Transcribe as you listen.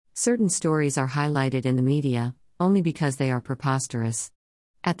Certain stories are highlighted in the media, only because they are preposterous.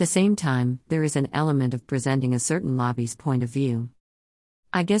 At the same time, there is an element of presenting a certain lobby's point of view.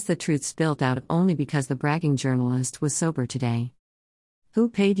 I guess the truth spilled out only because the bragging journalist was sober today. Who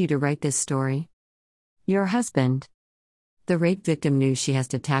paid you to write this story? Your husband. The rape victim knew she has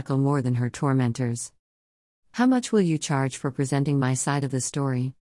to tackle more than her tormentors. How much will you charge for presenting my side of the story?